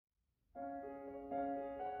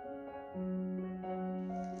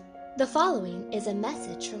The following is a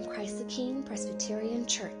message from Christ the King Presbyterian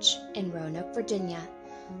Church in Roanoke, Virginia.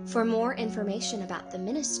 For more information about the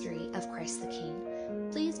ministry of Christ the King,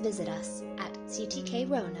 please visit us at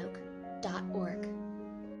ctkroanoke.org.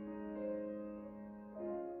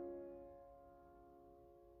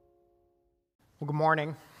 Well, good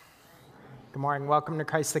morning. Good morning. Welcome to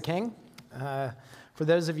Christ the King. For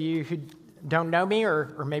those of you who don't know me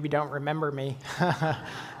or maybe don't remember me,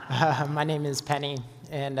 my name is Penny,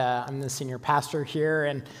 and I'm the senior pastor here.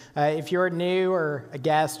 And if you're new or a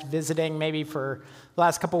guest visiting maybe for the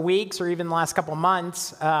last couple weeks or even the last couple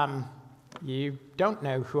months, you don't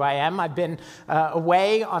know who I am. I've been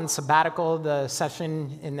away on sabbatical. The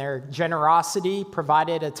session, in their generosity,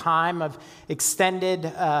 provided a time of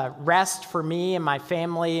extended rest for me and my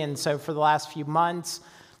family. And so for the last few months,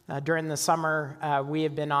 during the summer, we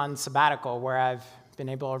have been on sabbatical, where I've been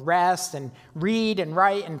able to rest and read and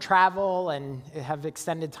write and travel and have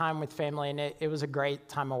extended time with family. And it was a great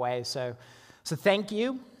time away. So thank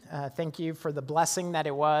you. Thank you for the blessing that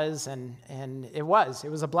it was, and it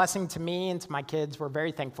was a blessing to me and to my kids. We're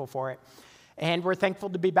very thankful for it, and we're thankful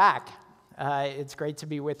to be back. It's great to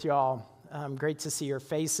be with you all. Great to see your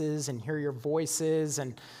faces and hear your voices,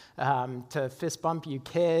 and to fist bump you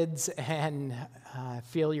kids and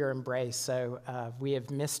feel your embrace. So we have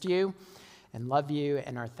missed you and love you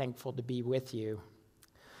and are thankful to be with you.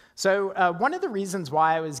 So one of the reasons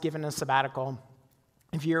why I was given a sabbatical,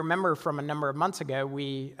 if you remember from a number of months ago,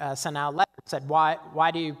 we sent out a letter that said,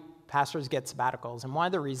 why do pastors get sabbaticals? And one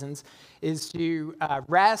of the reasons is to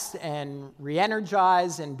rest and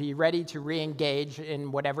re-energize and be ready to re-engage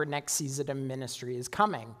in whatever next season of ministry is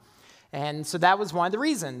coming. And so that was one of the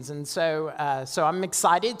reasons. And so I'm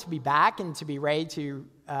excited to be back and to be ready to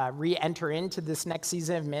re-enter into this next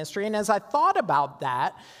season of ministry. And as I thought about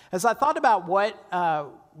that,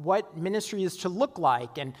 what ministry is to look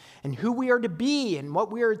like and who we are to be and what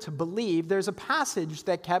we are to believe, there's a passage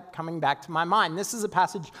that kept coming back to my mind. This is a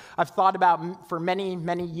passage I've thought about for many,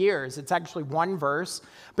 many years. It's actually one verse,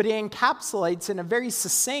 but it encapsulates in a very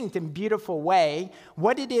succinct and beautiful way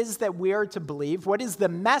what it is that we are to believe, what is the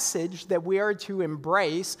message that we are to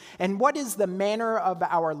embrace, and what is the manner of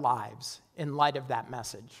our lives in light of that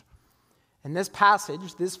message. And this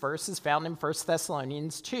passage, this verse, is found in 1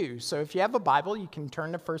 Thessalonians 2. So if you have a Bible, you can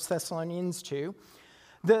turn to 1 Thessalonians 2.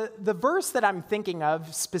 The verse that I'm thinking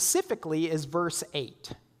of specifically is verse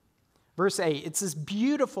 8. Verse 8, it's this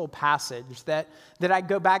beautiful passage that I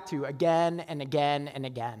go back to again and again and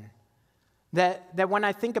again. That when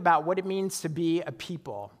I think about what it means to be a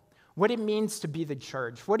people, what it means to be the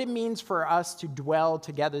church, what it means for us to dwell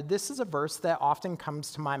together, this is a verse that often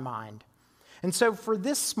comes to my mind. And so for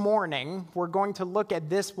this morning, we're going to look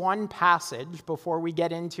at this one passage before we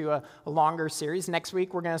get into a longer series. Next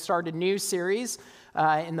week, we're going to start a new series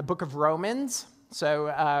in the book of Romans.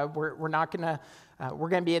 So we're going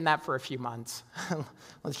to be in that for a few months.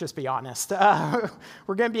 Let's just be honest.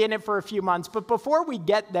 We're going to be in it for a few months. But before we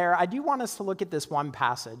get there, I do want us to look at this one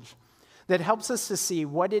passage that helps us to see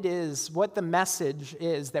what it is, what the message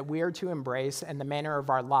is that we are to embrace and the manner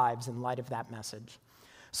of our lives in light of that message.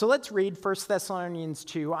 So let's read 1 Thessalonians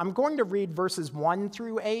 2. I'm going to read verses 1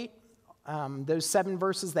 through 8, those 7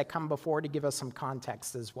 verses that come before, to give us some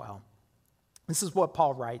context as well. This is what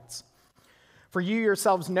Paul writes. For you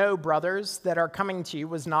yourselves know, brothers, that our coming to you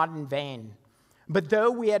was not in vain. But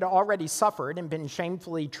though we had already suffered and been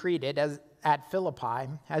shamefully treated at Philippi,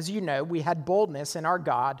 as you know, we had boldness in our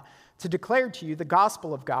God to declare to you the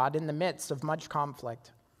gospel of God in the midst of much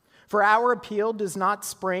conflict. For our appeal does not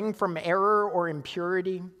spring from error or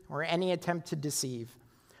impurity or any attempt to deceive.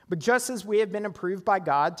 But just as we have been approved by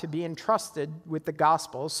God to be entrusted with the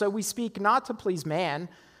gospel, so we speak not to please man,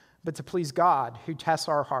 but to please God, who tests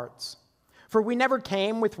our hearts. For we never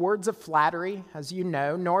came with words of flattery, as you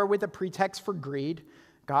know, nor with a pretext for greed.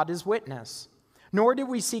 God is witness. Nor did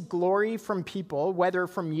we seek glory from people, whether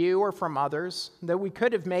from you or from others, though we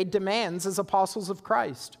could have made demands as apostles of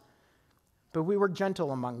Christ. But we were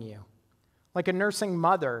gentle among you, like a nursing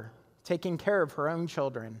mother taking care of her own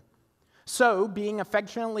children. So, being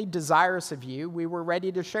affectionately desirous of you, we were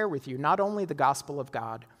ready to share with you not only the gospel of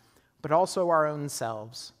God, but also our own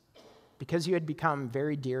selves, because you had become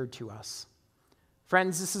very dear to us.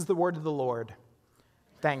 Friends, this is the word of the Lord.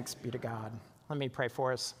 Thanks be to God. Let me pray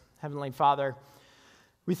for us. Heavenly Father,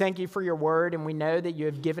 we thank you for your word, and we know that you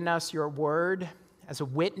have given us your word as a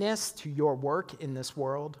witness to your work in this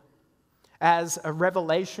world, as a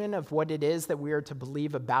revelation of what it is that we are to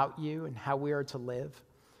believe about you and how we are to live.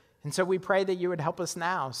 And so we pray that you would help us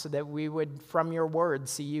now so that we would, from your word,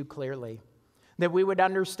 see you clearly, that we would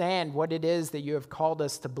understand what it is that you have called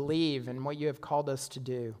us to believe and what you have called us to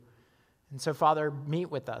do. And so, Father, meet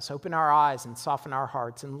with us, open our eyes and soften our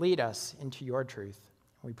hearts, and lead us into your truth.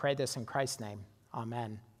 We pray this in Christ's name.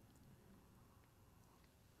 Amen.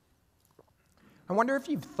 I wonder if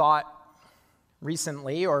you've thought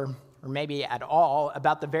recently, or maybe at all,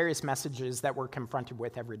 about the various messages that we're confronted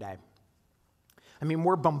with every day. I mean,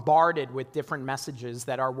 we're bombarded with different messages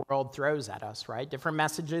that our world throws at us, right? Different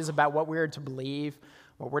messages about what we're to believe,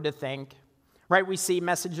 what we're to think. Right, we see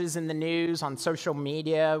messages in the news, on social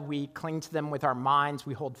media. We cling to them with our minds.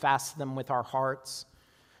 We hold fast to them with our hearts.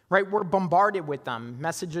 Right, we're bombarded with them.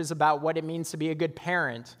 Messages about what it means to be a good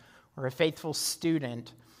parent or a faithful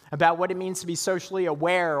student, about what it means to be socially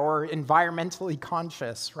aware or environmentally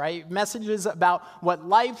conscious, right? Messages about what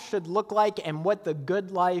life should look like and what the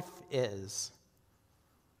good life is.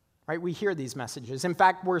 Right, we hear these messages. In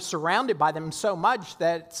fact, we're surrounded by them so much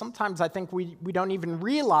that sometimes I think we don't even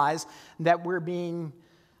realize that we're being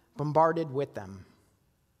bombarded with them.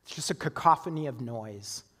 It's just a cacophony of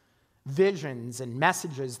noise, visions and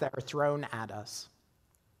messages that are thrown at us.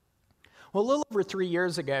 Well, a little over 3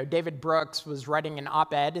 years ago, David Brooks was writing an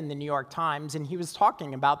op-ed in the New York Times, and he was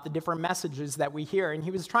talking about the different messages that we hear, and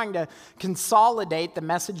he was trying to consolidate the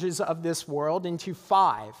messages of this world into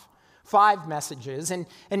five messages,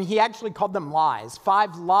 and he actually called them lies,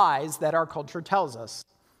 5 lies that our culture tells us.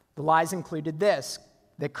 The lies included this: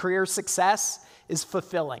 that career success is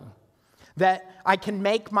fulfilling, that I can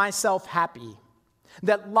make myself happy,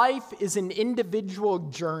 that life is an individual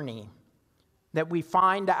journey, that we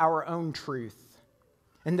find our own truth,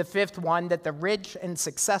 and the 5th one, that the rich and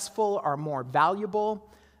successful are more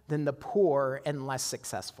valuable than the poor and less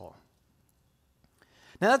successful.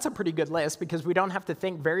 Now, that's a pretty good list because we don't have to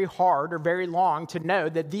think very hard or very long to know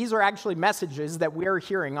that these are actually messages that we are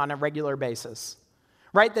hearing on a regular basis,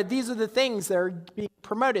 right? That these are the things that are being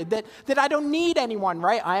promoted, that I don't need anyone,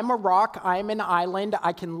 right? I am a rock, I am an island,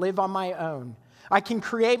 I can live on my own. I can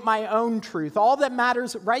create my own truth. All that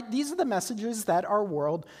matters, right? These are the messages that our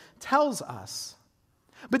world tells us.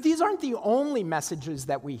 But these aren't the only messages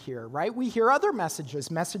that we hear, right? We hear other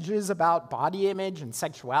messages about body image and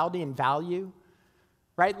sexuality and value.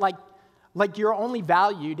 Right? Like you're only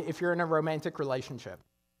valued if you're in a romantic relationship.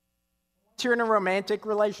 Once you're in a romantic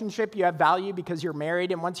relationship, you have value because you're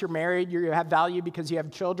married, and once you're married, you have value because you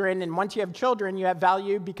have children, and once you have children, you have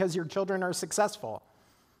value because your children are successful,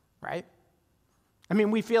 right? I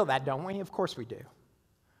mean, we feel that, don't we? Of course we do.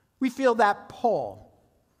 We feel that pull.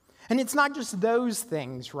 And it's not just those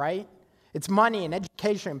things, right? It's money and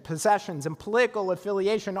education, possessions and political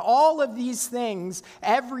affiliation. All of these things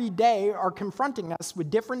every day are confronting us with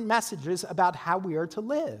different messages about how we are to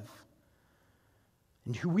live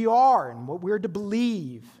and who we are and what we are to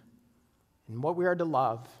believe and what we are to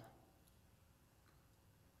love.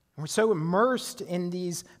 And we're so immersed in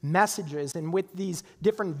these messages and with these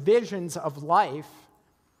different visions of life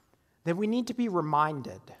that we need to be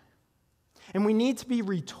reminded. And we need to be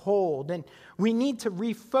retold, and we need to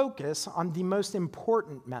refocus on the most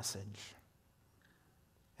important message.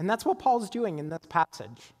 And that's what Paul's doing in this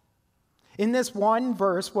passage. In this one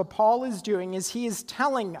verse, what Paul is doing is he is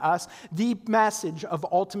telling us the message of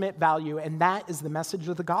ultimate value, and that is the message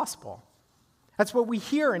of the gospel. That's what we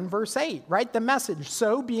hear in verse 8, right? The message,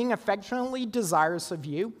 so being affectionately desirous of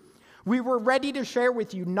you, we were ready to share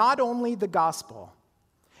with you not only the gospel.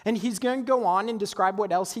 And he's going to go on and describe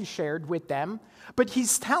what else he shared with them. But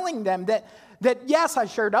he's telling them that yes, I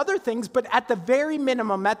shared other things, but at the very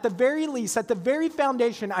minimum, at the very least, at the very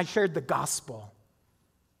foundation, I shared the gospel.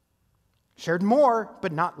 Shared more,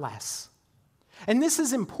 but not less. And this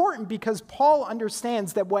is important because Paul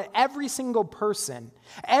understands that what every single person,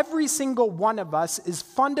 every single one of us is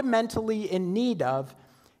fundamentally in need of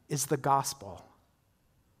is the gospel.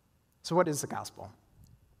 So what is the gospel?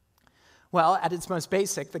 Well, at its most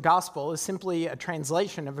basic, the gospel is simply a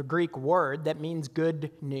translation of a Greek word that means good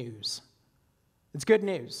news. It's good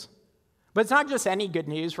news. But it's not just any good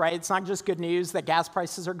news, right? It's not just good news that gas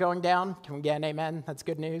prices are going down. Can we get an amen? That's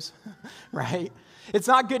good news, right? It's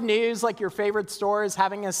not good news like your favorite store is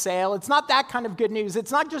having a sale. It's not that kind of good news.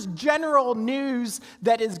 It's not just general news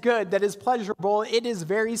that is good, that is pleasurable. It is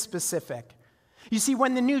very specific. You see,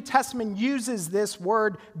 when the New Testament uses this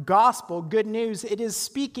word gospel, good news, it is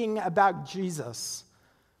speaking about Jesus,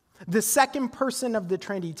 the second person of the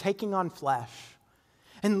Trinity taking on flesh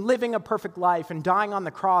and living a perfect life and dying on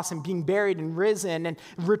the cross and being buried and risen and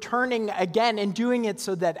returning again and doing it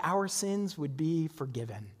so that our sins would be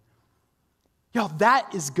forgiven. Y'all,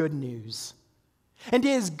 that is good news. And it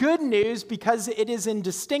is good news because it is in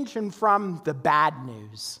distinction from the bad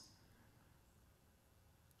news.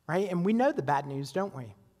 Right? And we know the bad news, don't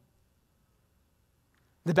we?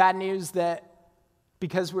 The bad news that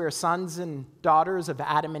because we are sons and daughters of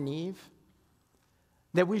Adam and Eve,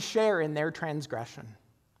 that we share in their transgression,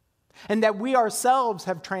 and that we ourselves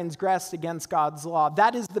have transgressed against God's law.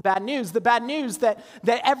 That is the bad news. The bad news that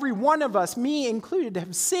every one of us, me included,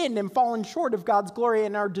 have sinned and fallen short of God's glory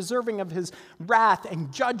and are deserving of his wrath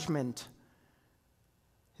and judgment,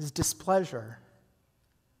 his displeasure.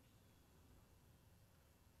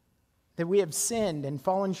 That we have sinned and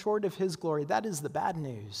fallen short of his glory. That is the bad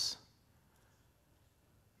news.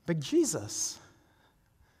 But Jesus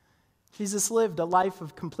lived a life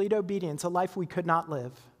of complete obedience, a life we could not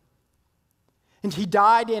live. And he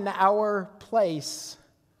died in our place.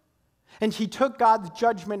 And he took God's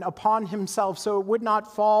judgment upon himself so it would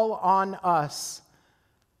not fall on us.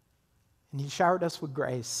 And he showered us with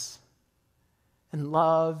grace and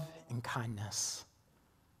love and kindness.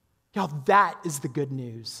 Y'all, that is the good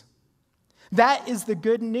news. That is the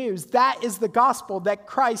good news. That is the gospel, that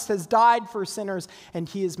Christ has died for sinners and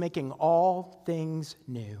he is making all things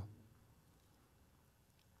new.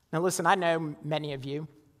 Now listen, I know many of you,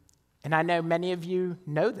 and I know many of you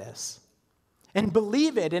know this and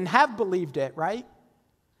believe it and have believed it, right?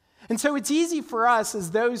 And so it's easy for us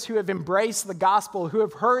as those who have embraced the gospel, who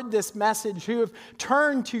have heard this message, who have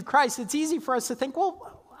turned to Christ, it's easy for us to think,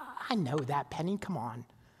 well, I know that, Penny, come on.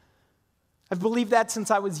 I've believed that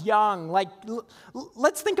since I was young. Like,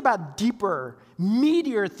 let's think about deeper,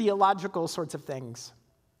 meatier theological sorts of things.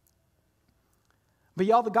 But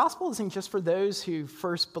y'all, the gospel isn't just for those who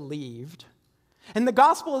first believed. And the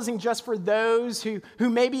gospel isn't just for those who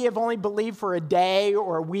maybe have only believed for a day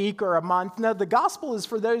or a week or a month. No, the gospel is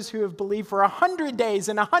for those who have believed for 100 days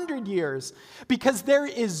and 100 years, because there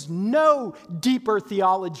is no deeper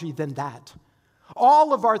theology than that.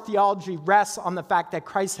 All of our theology rests on the fact that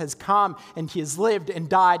Christ has come and he has lived and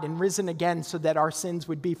died and risen again so that our sins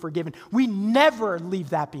would be forgiven. We never leave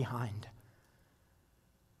that behind.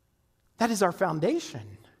 That is our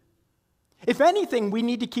foundation. If anything, we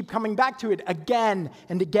need to keep coming back to it again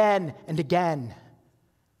and again and again.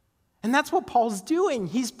 And that's what Paul's doing.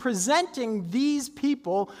 He's presenting these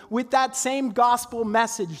people with that same gospel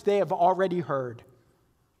message they have already heard.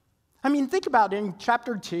 I mean, think about it. In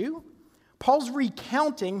chapter 2, Paul's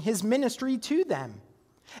recounting his ministry to them.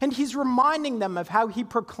 And he's reminding them of how he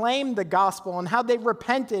proclaimed the gospel and how they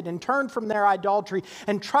repented and turned from their idolatry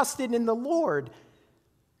and trusted in the Lord.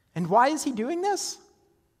 And why is he doing this?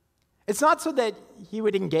 It's not so that he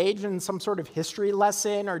would engage in some sort of history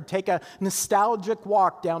lesson or take a nostalgic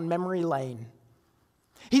walk down memory lane.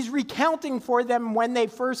 He's recounting for them when they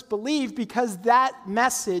first believed, because that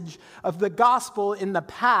message of the gospel in the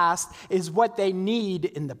past is what they need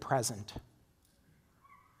in the present.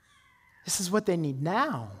 This is what they need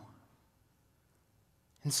now.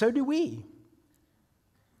 And so do we.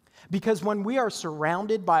 Because when we are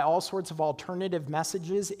surrounded by all sorts of alternative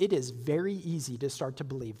messages, it is very easy to start to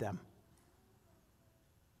believe them.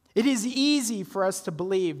 It is easy for us to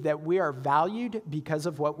believe that we are valued because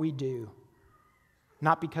of what we do,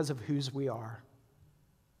 not because of whose we are.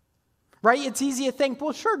 Right? It's easy to think,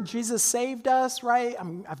 well, sure, Jesus saved us, right?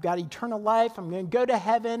 I've got eternal life. I'm going to go to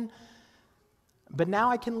heaven. But now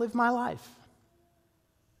I can live my life.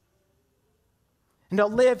 And I'll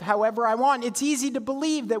live however I want. It's easy to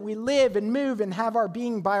believe that we live and move and have our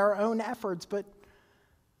being by our own efforts. But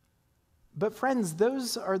friends,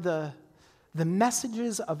 those are the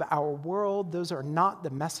messages of our world. Those are not the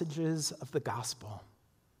messages of the gospel.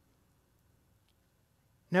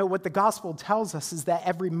 No, what the gospel tells us is that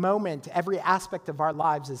every moment, every aspect of our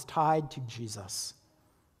lives is tied to Jesus.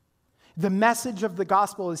 The message of the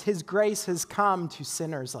gospel is his grace has come to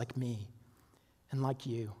sinners like me and like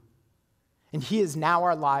you. And he is now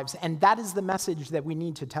our lives. And that is the message that we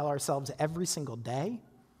need to tell ourselves every single day.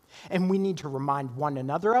 And we need to remind one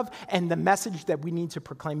another of. And the message that we need to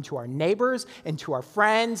proclaim to our neighbors and to our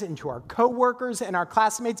friends and to our coworkers and our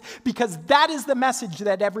classmates. Because that is the message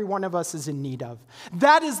that every one of us is in need of.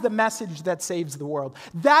 That is the message that saves the world.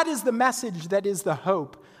 That is the message that is the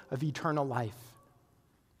hope of eternal life.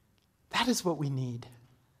 That is what we need.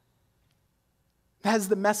 That is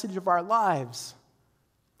the message of our lives.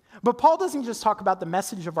 But Paul doesn't just talk about the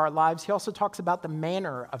message of our lives, he also talks about the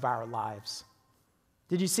manner of our lives.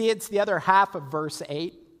 Did you see it's the other half of verse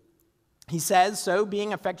 8? He says, so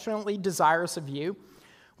being affectionately desirous of you,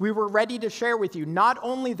 we were ready to share with you not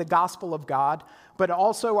only the gospel of God, but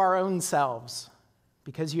also our own selves,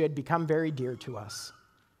 because you had become very dear to us.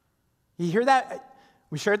 You hear that?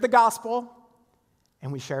 We shared the gospel,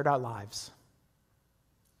 and we shared our lives.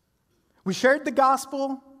 We shared the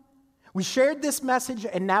gospel, we shared this message,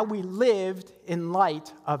 and now we lived in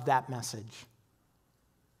light of that message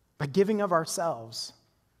by giving of ourselves.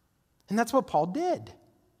 And that's what Paul did.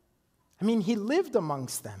 I mean, he lived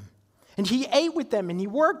amongst them. And he ate with them, and he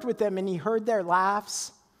worked with them, and he heard their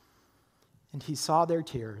laughs, and he saw their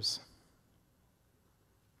tears.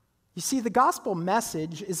 You see, the gospel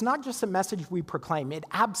message is not just a message we proclaim. It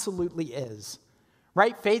absolutely is.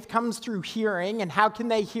 Right? Faith comes through hearing, and how can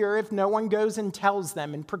they hear if no one goes and tells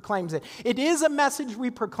them and proclaims it? It is a message we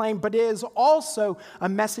proclaim, but it is also a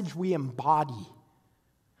message we embody.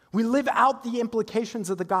 We live out the implications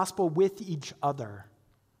of the gospel with each other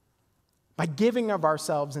by giving of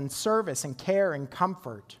ourselves in service and care and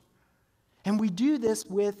comfort. And we do this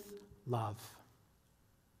with love.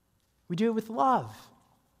 We do it with love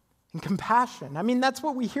and compassion. I mean, that's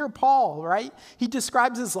what we hear Paul, right? He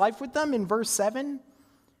describes his life with them in verse 7.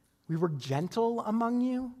 We were gentle among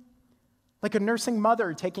you, like a nursing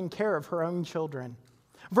mother taking care of her own children.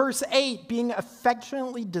 Verse 8, being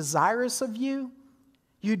affectionately desirous of you,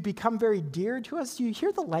 you'd become very dear to us. Do you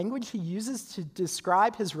hear the language he uses to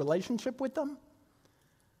describe his relationship with them?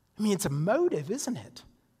 I mean, it's emotive, isn't it?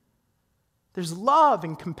 There's love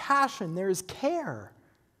and compassion. There is care.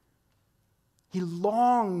 He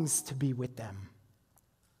longs to be with them.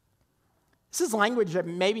 This is language that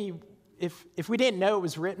maybe, if we didn't know it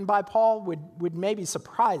was written by Paul, would maybe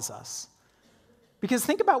surprise us. Because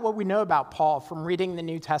think about what we know about Paul from reading the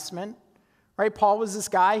New Testament. Right? Paul was this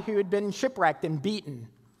guy who had been shipwrecked and beaten.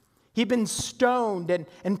 He'd been stoned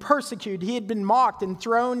and persecuted. He had been mocked and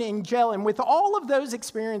thrown in jail. And with all of those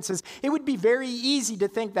experiences, it would be very easy to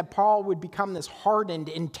think that Paul would become this hardened,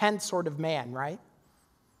 intense sort of man, right?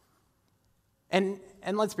 And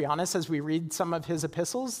let's be honest, as we read some of his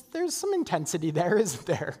epistles, there's some intensity there, isn't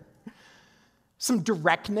there? Some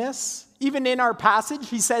directness. Even in our passage,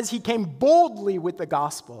 he says he came boldly with the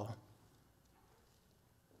gospel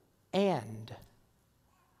and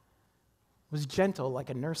was gentle like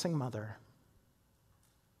a nursing mother.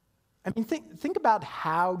 I mean, think about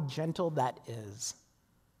how gentle that is.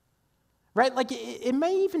 Right? Like, it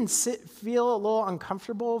may even feel a little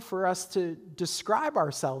uncomfortable for us to describe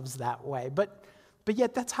ourselves that way, but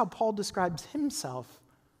yet that's how Paul describes himself.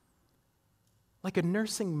 Like a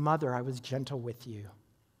nursing mother, I was gentle with you,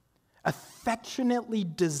 affectionately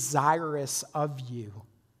desirous of you.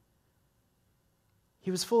 He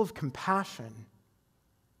was full of compassion,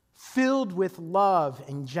 filled with love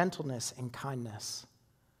and gentleness and kindness.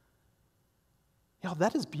 Y'all,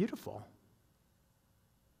 that is beautiful.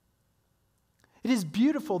 It is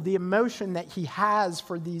beautiful, the emotion that he has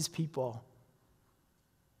for these people.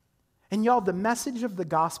 And y'all, the message of the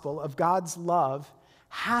gospel, of God's love,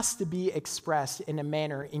 has to be expressed in a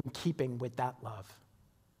manner in keeping with that love.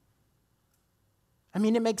 I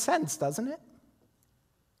mean, it makes sense, doesn't it?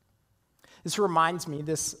 This reminds me,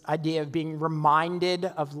 this idea of being reminded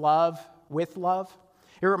of love with love.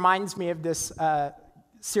 It reminds me of this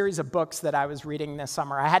series of books that I was reading this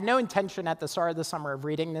summer. I had no intention at the start of the summer of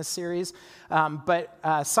reading this series, but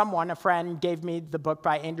a friend, gave me the book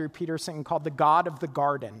by Andrew Peterson called The God of the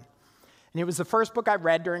Garden. And it was the first book I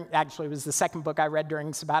read it was the second book I read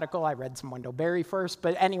during sabbatical. I read some Wendell Berry first.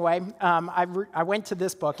 But anyway, I went to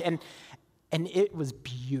this book, and it was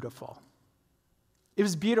beautiful. It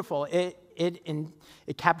was beautiful. It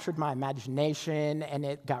captured my imagination, and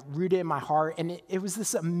it got rooted in my heart, and it was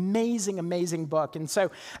this amazing, amazing book. And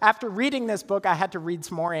so after reading this book, I had to read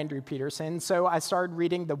some more Andrew Peterson. So I started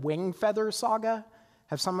reading the Wingfeather Saga.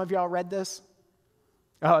 Have some of y'all read this?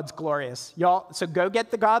 Oh, it's glorious. Y'all, so go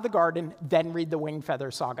get The God of the Garden, then read the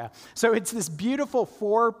Wingfeather Saga. So it's this beautiful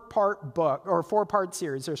four-part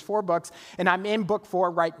series. There's 4 books, and I'm in book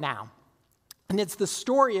 4 right now. And it's the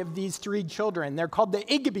story of these 3 children. They're called the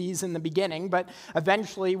Igabys in the beginning, but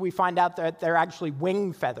eventually we find out that they're actually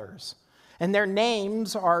Wingfeathers. And their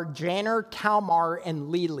names are Janner, Kalmar, and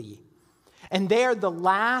Lili. And they're the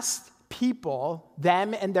last people,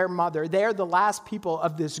 them and their mother, they're the last people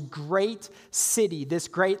of this great city, this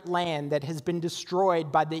great land that has been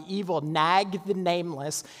destroyed by the evil Nag the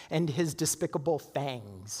Nameless and his despicable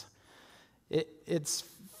fangs. It's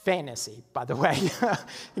fantasy, by the way,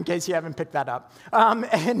 in case you haven't picked that up.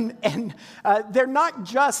 They're not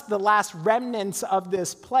just the last remnants of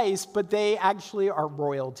this place, but they actually are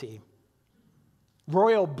royalty.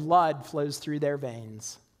 Royal blood flows through their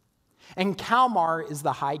veins. And Kalmar is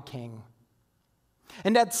the High King.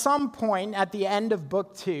 And at some point, at the end of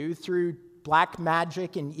book 2, through black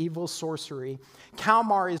magic and evil sorcery,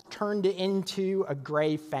 Kalmar is turned into a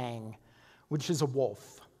gray fang, which is a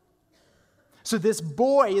wolf. So this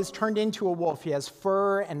boy is turned into a wolf. He has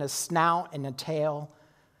fur and a snout and a tail.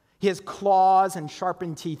 He has claws and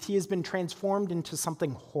sharpened teeth. He has been transformed into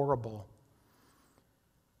something horrible.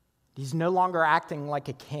 He's no longer acting like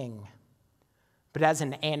a king, but as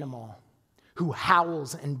an animal who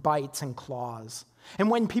howls and bites and claws.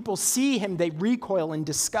 And when people see him, they recoil in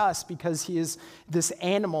disgust because he is this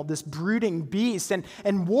animal, this brooding beast.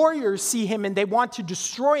 And warriors see him and they want to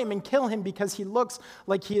destroy him and kill him because he looks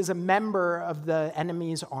like he is a member of the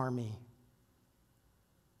enemy's army.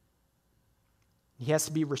 He has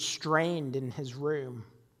to be restrained in his room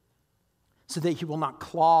so that he will not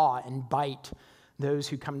claw and bite those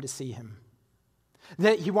who come to see him.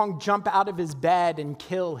 That he won't jump out of his bed and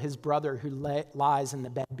kill his brother who lies in the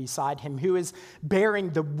bed beside him, who is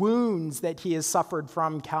bearing the wounds that he has suffered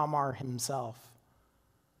from Kalmar himself.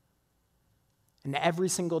 And every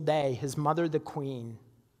single day, his mother, the queen,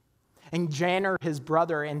 and Janner, his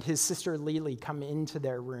brother, and his sister Lili come into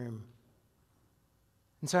their room.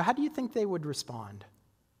 And so how do you think they would respond?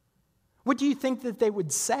 What do you think that they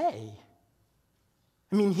would say?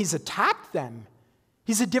 I mean, he's attacked them.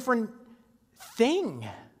 He's a different thing.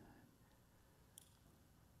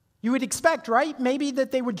 You would expect, right? Maybe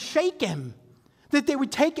that they would shake him, that they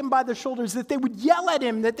would take him by the shoulders, that they would yell at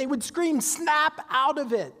him, that they would scream, "Snap out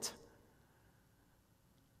of it."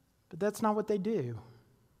 But that's not what they do.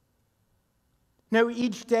 No,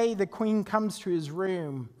 each day the queen comes to his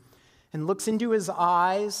room and looks into his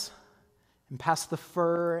eyes and past the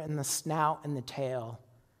fur and the snout and the tail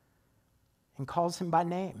and calls him by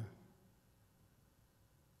name.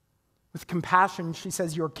 With compassion, she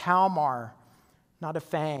says, "You're Kalmar, not a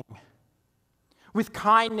fang." With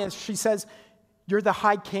kindness, she says, "You're the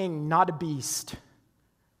high king, not a beast."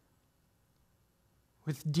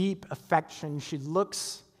 With deep affection, she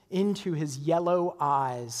looks into his yellow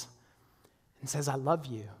eyes and says, "I love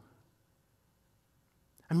you.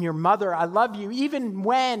 I'm your mother. I love you." Even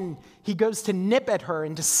when he goes to nip at her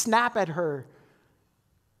and to snap at her,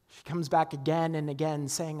 she comes back again and again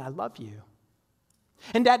saying, "I love you."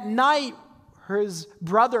 And at night, his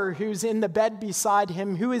brother who's in the bed beside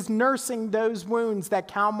him, who is nursing those wounds that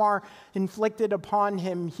Kalmar inflicted upon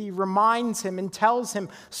him, he reminds him and tells him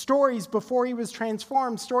stories before he was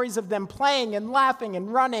transformed, stories of them playing and laughing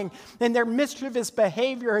and running and their mischievous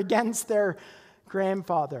behavior against their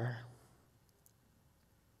grandfather.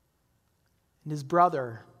 And his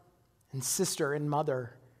brother and sister and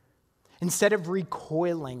mother, instead of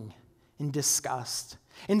recoiling in disgust,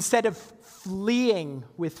 instead of fleeing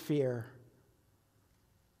with fear,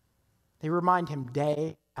 they remind him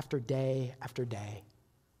day after day after day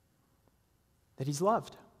that he's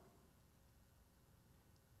loved.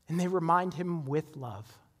 And they remind him with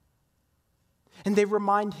love. And they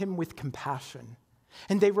remind him with compassion.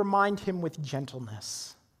 And they remind him with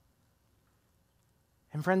gentleness.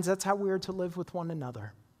 And friends, that's how we are to live with one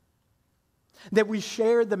another. That we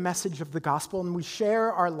share the message of the gospel and we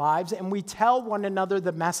share our lives and we tell one another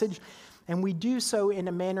the message, and we do so in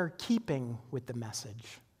a manner keeping with the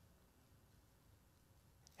message.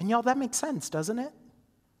 And y'all, that makes sense, doesn't it?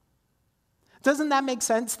 Doesn't that make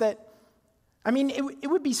sense that, it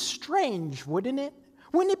would be strange, wouldn't it?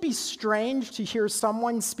 Wouldn't it be strange to hear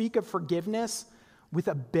someone speak of forgiveness with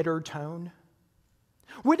a bitter tone?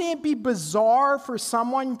 Wouldn't it be bizarre for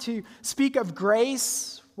someone to speak of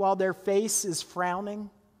grace while their face is frowning?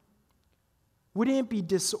 Wouldn't it be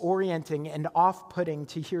disorienting and off-putting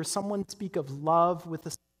to hear someone speak of love with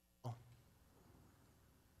a smile?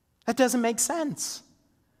 That doesn't make sense.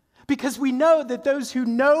 Because we know that those who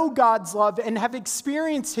know God's love and have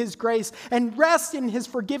experienced his grace and rest in his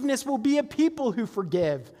forgiveness will be a people who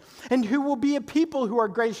forgive and who will be a people who are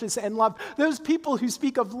gracious and love. Those people who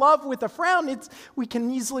speak of love with a frown, we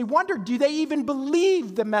can easily wonder, do they even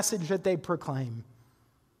believe the message that they proclaim?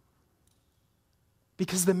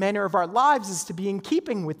 Because the manner of our lives is to be in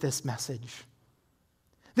keeping with this message.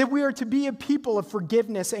 That we are to be a people of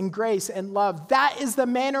forgiveness and grace and love. That is the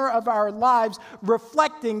manner of our lives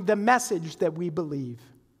reflecting the message that we believe.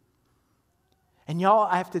 And y'all,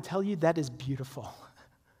 I have to tell you, that is beautiful.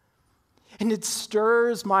 And it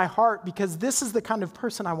stirs my heart because this is the kind of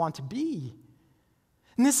person I want to be.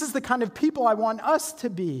 And this is the kind of people I want us to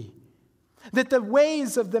be. That the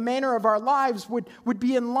ways of the manner of our lives would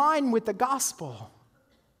be in line with the gospel.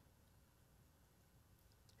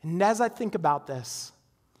 And as I think about this,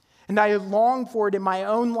 and I long for it in my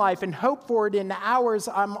own life and hope for it in ours,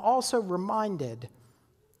 I'm also reminded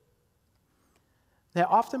that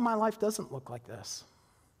often my life doesn't look like this.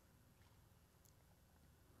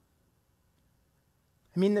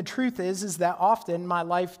 The truth is that often my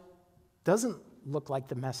life doesn't look like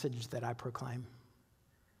the message that I proclaim.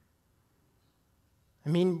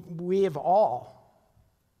 We have all,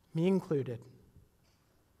 me included,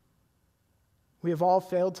 we have all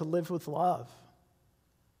failed to live with love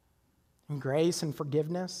and grace and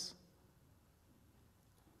forgiveness.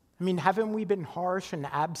 I mean, haven't we been harsh and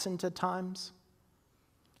absent at times?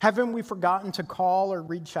 Haven't we forgotten to call or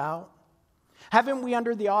reach out? Haven't we,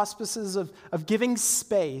 under the auspices of giving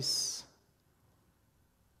space,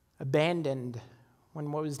 abandoned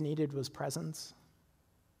when what was needed was presence?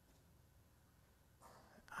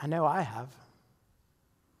 I know I have.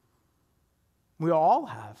 We all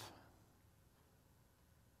have.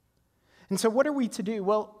 And so what are we to do?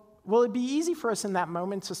 Well, it'd be easy for us in that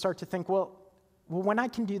moment to start to think, well, when I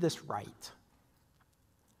can do this right,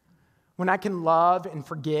 when I can love and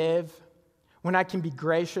forgive, when I can be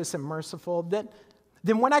gracious and merciful, then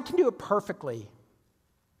when I can do it perfectly,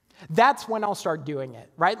 that's when I'll start doing it,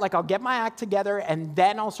 right? Like I'll get my act together and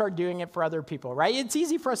then I'll start doing it for other people, right? It's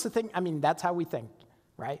easy for us to think, that's how we think,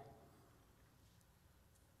 right?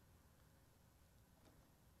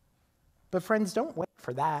 But friends, don't wait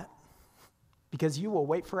for that, because you will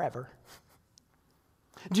wait forever.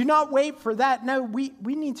 Do not wait for that. No, we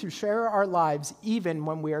need to share our lives even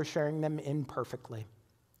when we are sharing them imperfectly.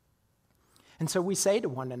 And so we say to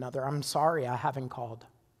one another, I'm sorry I haven't called.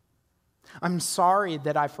 I'm sorry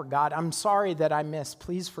that I forgot. I'm sorry that I missed.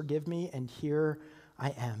 Please forgive me, and here I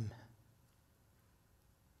am.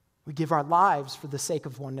 We give our lives for the sake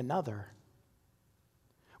of one another.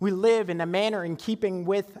 We live in a manner in keeping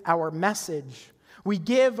with our message. We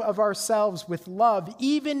give of ourselves with love,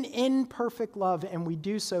 even imperfect love, and we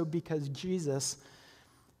do so because Jesus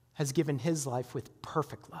has given his life with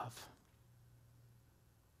perfect love.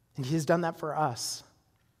 And he has done that for us.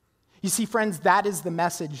 You see, friends, that is the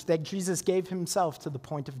message, that Jesus gave himself to the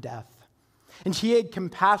point of death. And he had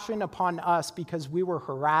compassion upon us because we were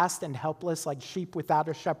harassed and helpless like sheep without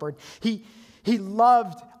a shepherd. He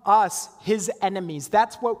loved us, his enemies.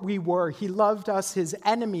 That's what we were. He loved us, his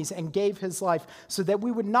enemies, and gave his life so that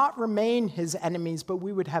we would not remain his enemies, but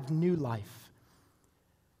we would have new life.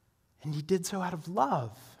 And he did so out of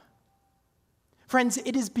love. Friends,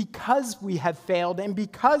 it is because we have failed and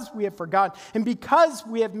because we have forgotten and because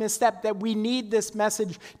we have misstepped that we need this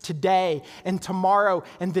message today and tomorrow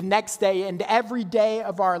and the next day and every day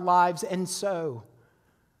of our lives. And so,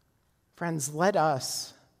 friends,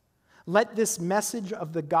 let this message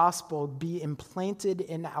of the gospel be implanted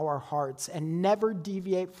in our hearts and never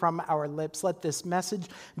deviate from our lips. Let this message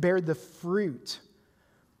bear the fruit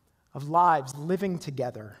of lives living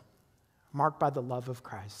together, marked by the love of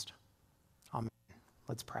Christ. Amen.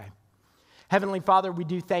 Let's pray. Heavenly Father, we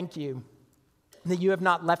do thank you that you have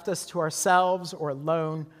not left us to ourselves or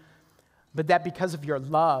alone, but that because of your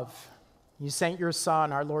love, you sent your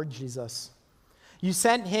Son, our Lord Jesus. You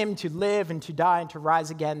sent him to live and to die and to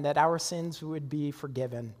rise again, that our sins would be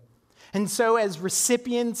forgiven. And so as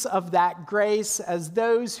recipients of that grace, as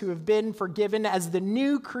those who have been forgiven, as the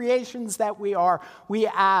new creations that we are, we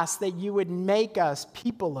ask that you would make us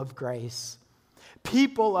people of grace,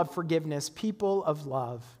 people of forgiveness, people of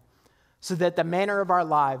love, so that the manner of our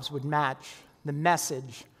lives would match the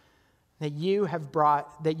message that you have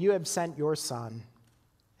brought, that you have sent your Son,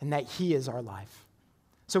 and that he is our life.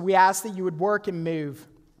 So we ask that you would work and move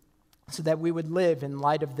so that we would live in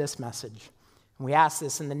light of this message. And we ask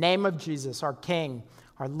this in the name of Jesus, our King,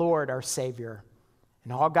 our Lord, our Savior.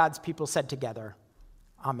 And all God's people said together,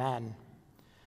 Amen.